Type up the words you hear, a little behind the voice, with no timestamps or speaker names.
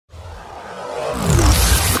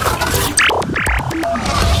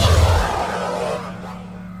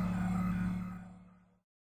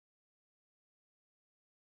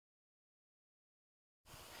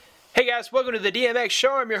Hey guys, welcome to the DMX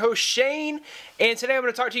Show. I'm your host Shane, and today I'm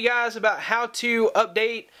going to talk to you guys about how to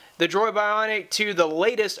update the Droid Bionic to the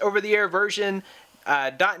latest over-the-air version,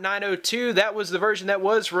 .902. That was the version that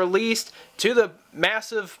was released to the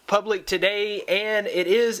massive public today, and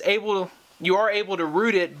you are able to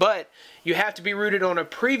root it, but you have to be rooted on a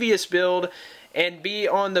previous build and be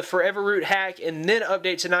on the Forever Root hack and then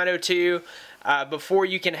update to 902 before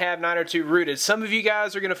you can have 902 rooted. Some of you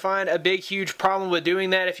guys are going to find a big, huge problem with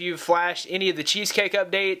doing that if you've flashed any of the cheesecake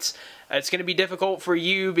updates. It's going to be difficult for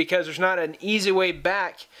you because there's not an easy way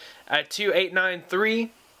back to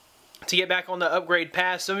 893 to get back on the upgrade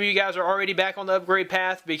path. Some of you guys are already back on the upgrade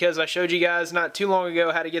path because I showed you guys not too long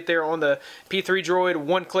ago how to get there on the P3 Droid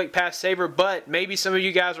one-click path saver, but maybe some of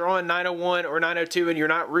you guys are on 901 or 902 and you're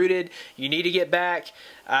not rooted. You need to get back.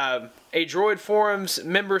 A Droid Forums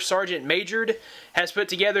member, Sergeant Majored, has put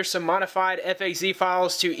together some modified FXZ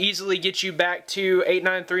files to easily get you back to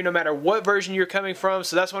 893 no matter what version you're coming from.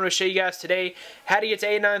 So that's what I'm going to show you guys today, how to get to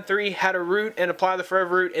 893, how to root and apply the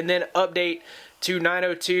Forever Root, and then update to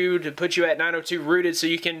 902 to put you at 902 rooted so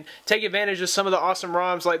you can take advantage of some of the awesome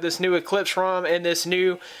ROMs like this new Eclipse ROM and this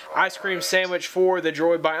new ice cream sandwich for the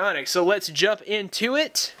Droid Bionic. So let's jump into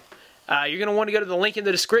it. You're going to want to go to the link in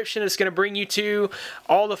the description. It's going to bring you to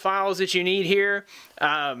all the files that you need here.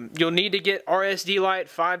 You'll need to get RSD Lite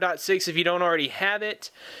 5.6 if you don't already have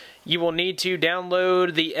it. You will need to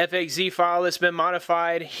download the FXZ file that's been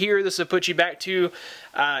modified. Here, this will put you back to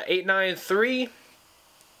 893.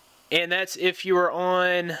 And that's if you are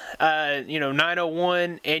on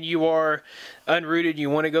 901 and you are unrooted, you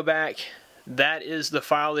want to go back. That is the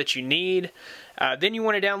file that you need. Then you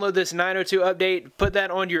want to download this 902 update, put that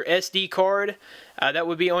on your SD card. That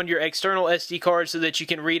would be on your external SD card so that you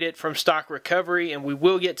can read it from stock recovery, and we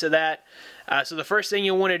will get to that. So the first thing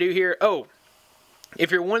you'll want to do here,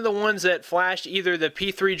 if you're one of the ones that flashed either the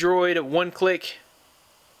P3 Droid one-click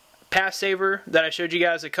path saver that I showed you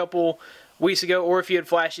guys a couple weeks ago, or if you had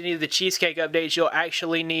flashed any of the cheesecake updates, you'll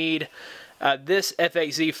actually need this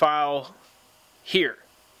FXZ file here.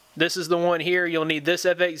 This is the one here. You'll need this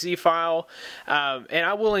FXZ file, and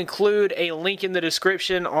I will include a link in the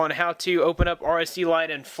description on how to open up RSD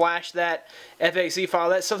Lite and flash that FXZ file.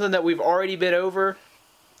 That's something that we've already been over,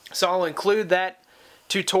 so I'll include that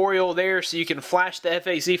tutorial there so you can flash the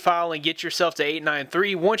FXZ file and get yourself to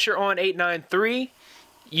 893. Once you're on 893,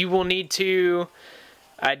 you will need to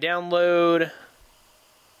download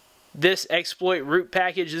this exploit root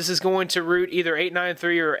package. This is going to root either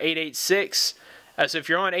 893 or 886. So if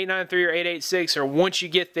you're on 893 or 886, or once you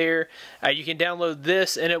get there, you can download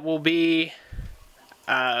this, and it will be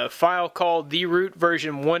a file called the root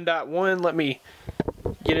version 1.1. Let me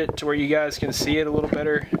get it to where you guys can see it a little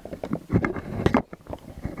better.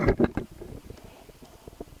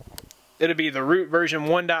 It'll be the root version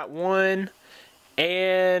 1.1,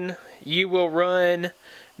 and you will run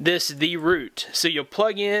this the root. So you'll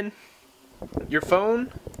plug in your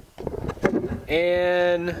phone,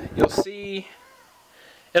 and you'll see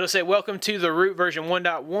it'll say welcome to the root version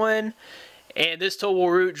 1.1, and this tool will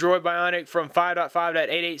root Droid Bionic from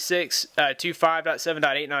 5.5.886 to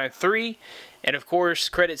 5.7.893, and of course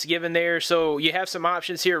credits given there. So you have some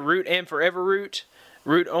options here: root and forever root,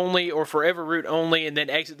 root only or forever root only, and then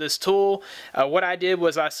exit this tool. What I did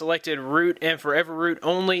was I selected root and forever root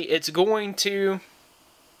only. It's going to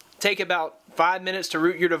take about 5 minutes to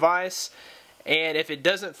root your device, and if it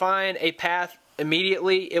doesn't find a path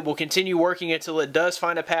immediately, it will continue working until it does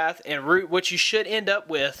find a path and root. What you should end up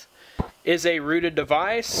with is a rooted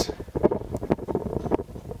device.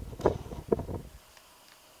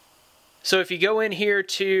 So if you go in here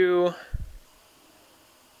to,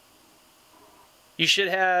 you should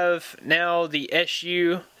have now the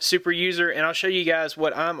SU super user, and I'll show you guys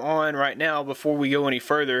what I'm on right now before we go any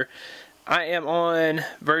further. I am on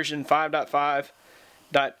version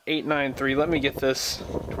 5.5.893. Let me get this to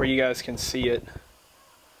where you guys can see it.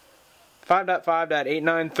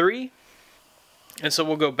 5.5.893. And so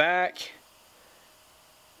we'll go back,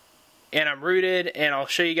 and I'm rooted, and I'll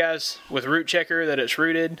show you guys with root checker that it's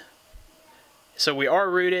rooted. So we are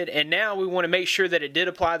rooted, and now we want to make sure that it did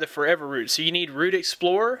apply the forever root. So you need Root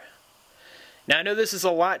Explorer. Now I know this is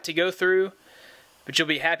a lot to go through, but you'll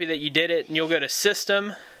be happy that you did it, and you'll go to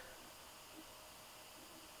System,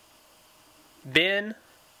 Bin,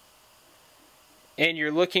 and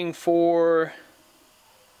you're looking for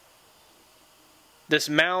this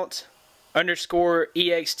mount _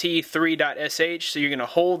 ext3.sh. so you're going to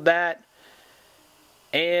hold that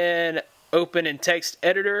and open in text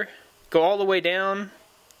editor, go all the way down,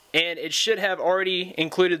 and it should have already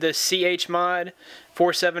included this chmod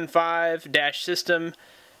 475-system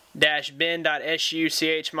bin.su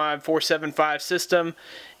chmod475 system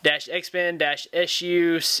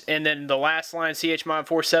xbin-su, and then the last line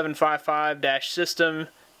chmod4755 system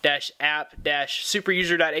app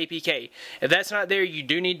superuser.apk. If that's not there, you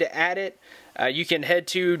do need to add it. You can head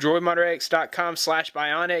to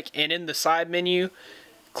droidmodderx.com/bionic, and in the side menu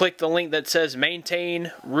click the link that says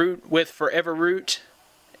maintain root with forever root,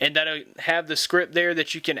 and that'll have the script there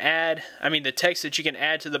that you can add, the text that you can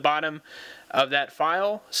add to the bottom of that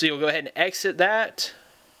file. So you'll go ahead and exit that.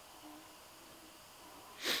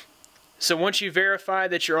 So once you verify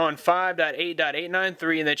that you're on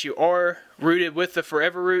 5.8.893 and that you are rooted with the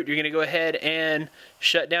forever root, you're going to go ahead and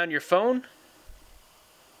shut down your phone.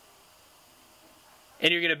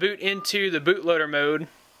 And you're going to boot into the bootloader mode,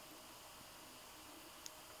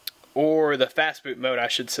 or the Fastboot mode, I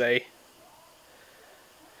should say.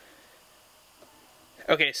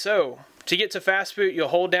 Okay, so to get to Fastboot, you'll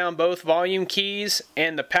hold down both volume keys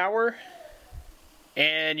and the power,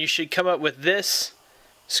 and you should come up with this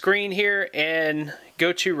screen here and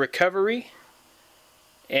go to recovery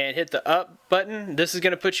and hit the up button. This is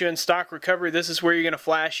going to put you in stock recovery. This is where you're going to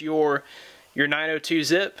flash your 902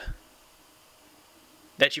 zip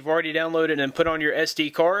that you've already downloaded and put on your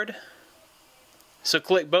SD card. So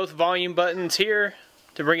click both volume buttons here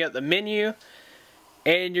to bring up the menu,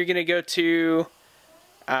 and you're going to go to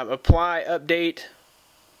apply update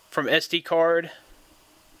from SD card.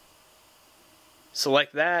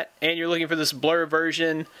 Select that, and you're looking for this blur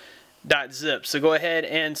version .zip. So go ahead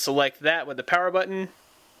and select that with the power button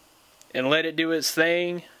and let it do its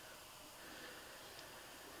thing.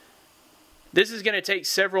 This is going to take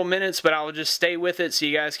several minutes, but I'll just stay with it so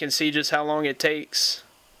you guys can see just how long it takes.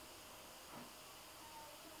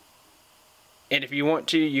 And if you want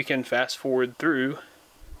to, you can fast forward through.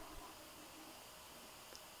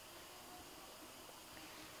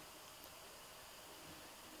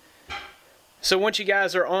 So once you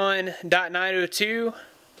guys are on .902,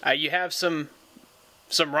 you have some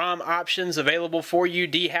ROM options available for you.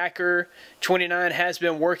 dhacker29 has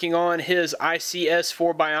been working on his ICS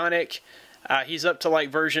for Bionic. He's up to like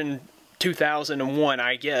version 2001,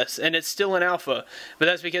 I guess, and it's still in alpha, but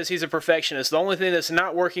that's because he's a perfectionist. The only thing that's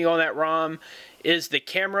not working on that ROM is the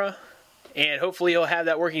camera, and hopefully he'll have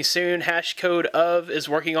that working soon. Hashcode of is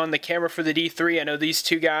working on the camera for the D3. I know these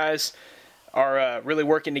two guys are really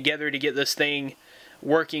working together to get this thing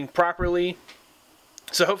working properly.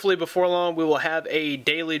 So hopefully before long we will have a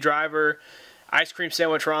daily driver ice cream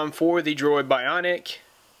sandwich ROM for the Droid Bionic.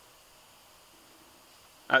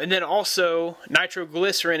 And then also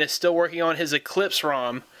Nitroglycerin is still working on his Eclipse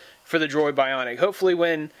ROM for the Droid Bionic. Hopefully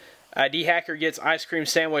when dhacker gets ice cream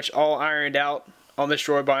sandwich all ironed out on this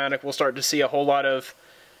Droid Bionic, we'll start to see a whole lot of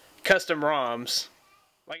custom ROMs.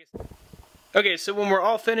 Okay, so when we're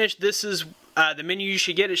all finished, this is the menu you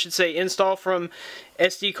should get. It should say install from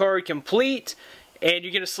SD card complete, and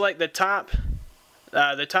you're going to select the top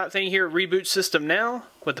thing here, reboot system now,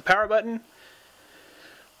 with the power button.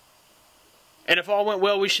 And if all went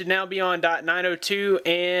well, we should now be on .902,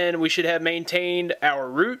 and we should have maintained our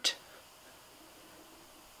root.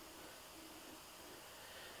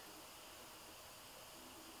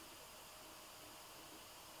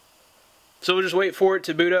 So we'll just wait for it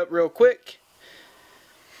to boot up real quick.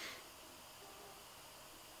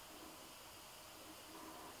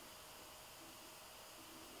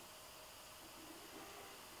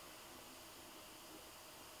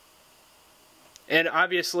 And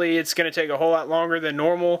obviously it's going to take a whole lot longer than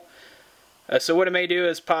normal. So what I may do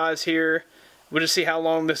is pause here. We'll just see how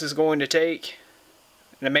long this is going to take.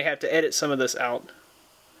 And I may have to edit some of this out.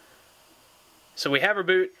 So we have our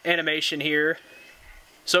boot animation here.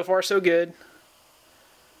 So far so good.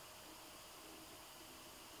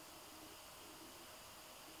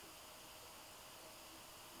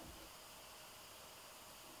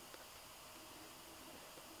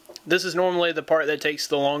 This is normally the part that takes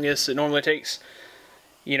the longest. It normally takes,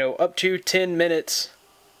 up to 10 minutes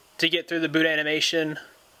to get through the boot animation.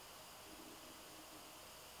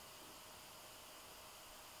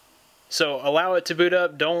 So allow it to boot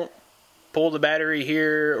up. Don't pull the battery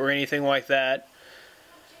here or anything like that,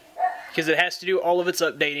 because it has to do all of its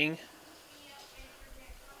updating.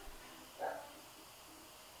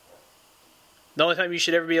 The only time you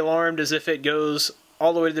should ever be alarmed is if it goes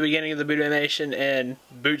all the way to the beginning of the boot animation and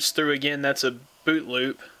boots through again. That's a boot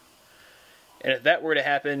loop. And if that were to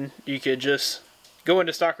happen, you could just go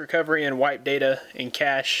into stock recovery and wipe data and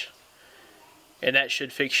cache, and that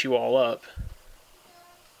should fix you all up.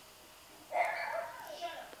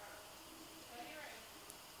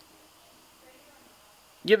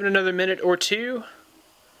 Give it another minute or two.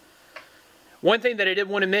 One thing that I did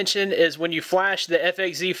want to mention is when you flash the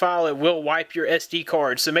FXZ file, it will wipe your SD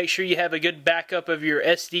card. So make sure you have a good backup of your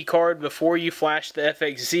SD card before you flash the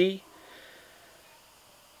FXZ.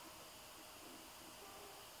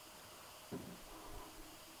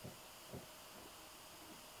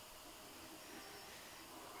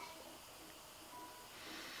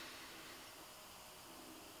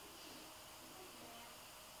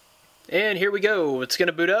 And here we go. It's going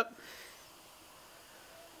to boot up.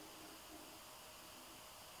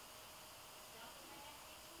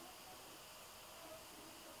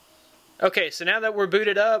 Okay, so now that we're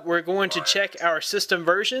booted up, we're going to check our system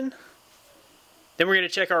version. Then we're going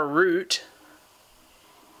to check our root.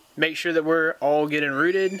 Make sure that we're all getting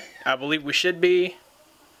rooted. I believe we should be.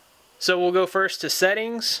 So we'll go first to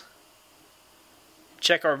settings.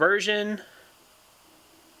 Check our version.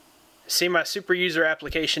 See my super user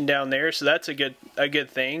application down there, so that's a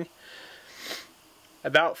good thing.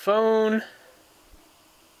 About phone.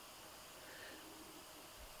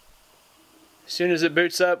 As soon as it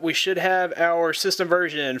boots up, we should have our system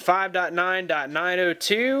version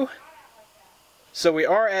 5.9.902. So we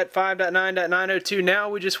are at 5.9.902 now.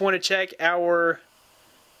 We just want to check our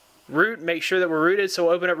root, make sure that we're rooted. So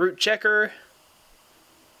we'll open up root checker,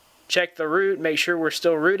 check the root, make sure we're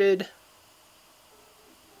still rooted.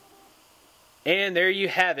 And there you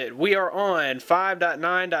have it. We are on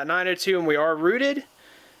 5.9.902 and we are rooted.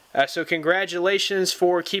 So congratulations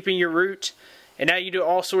for keeping your root. And now you do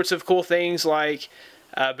all sorts of cool things like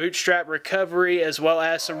bootstrap recovery, as well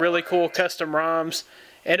as some really cool custom ROMs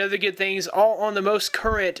and other good things, all on the most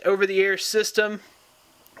current over-the-air system.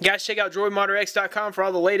 Guys, check out droidmodderx.com for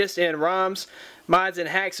all the latest in ROMs, mods, and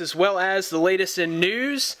hacks, as well as the latest in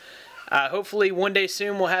news. Hopefully one day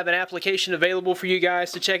soon we'll have an application available for you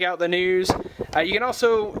guys to check out the news. You can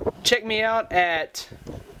also check me out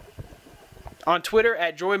on Twitter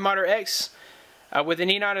at droidmodderx. With an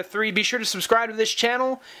E903. Be sure to subscribe to this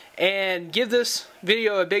channel and give this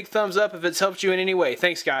video a big thumbs up if it's helped you in any way.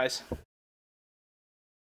 Thanks, guys.